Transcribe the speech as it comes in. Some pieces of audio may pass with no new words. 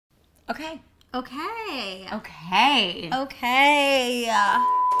Okay. Okay. Okay. Okay.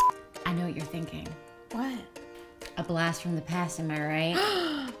 I know what you're thinking. What? A blast from the past, am I right?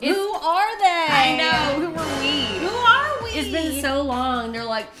 Who are they? I know. Who are we? Who are we? It's been so long. They're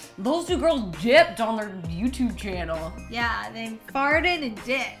like, those two girls dipped on their YouTube channel. Yeah, they farted and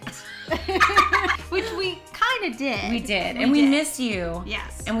dipped. Which we kind of did. We did. And we miss you.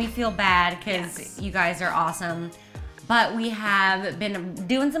 Yes. And we feel bad because you guys are awesome. But we have been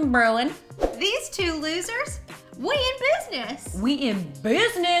doing some brewing. These two losers, we in business. We in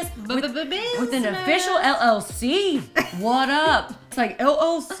business with an official LLC. What up? It's like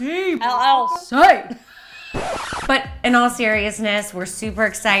LLC. LLC. But in all seriousness, we're super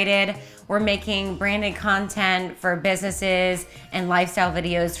excited. We're making branded content for businesses and lifestyle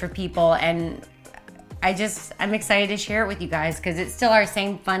videos for people. And I'm excited to share it with you guys because it's still our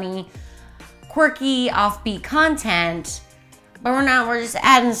same funny, quirky, offbeat content. But we're just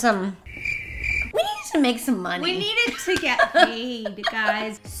adding some. We needed to make some money. We needed to get paid,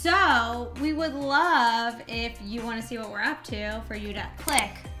 guys. So we would love, if you want to see what we're up to, for you to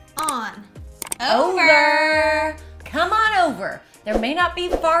click on over. Come on over. There may not be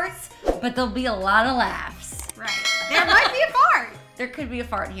farts, but there'll be a lot of laughs. Right. There might be a fart. There could be a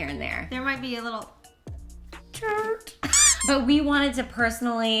fart here and there. There might be a little chirp. But we wanted to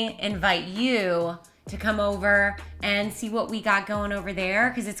personally invite you to come over and see what we got going over there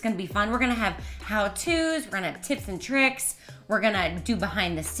because it's going to be fun. We're going to have how-tos, we're going to have tips and tricks, we're going to do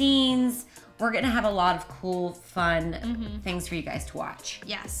behind the scenes. We're going to have a lot of cool, fun things for you guys to watch.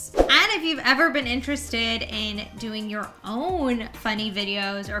 Yes. And if you've ever been interested in doing your own funny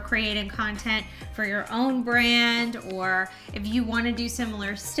videos or creating content for your own brand, or if you want to do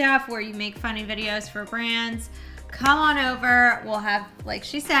similar stuff where you make funny videos for brands, come on over. We'll have, like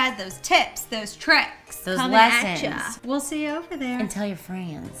she said, those tips, those tricks, those coming lessons. At ya. We'll see you over there. And tell your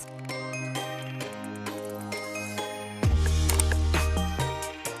friends.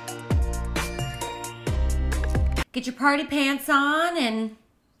 Get your party pants on and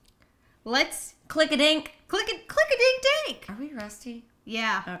let's click-a-dink. click-a-dink-dink. Are we rusty?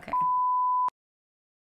 Yeah. Okay.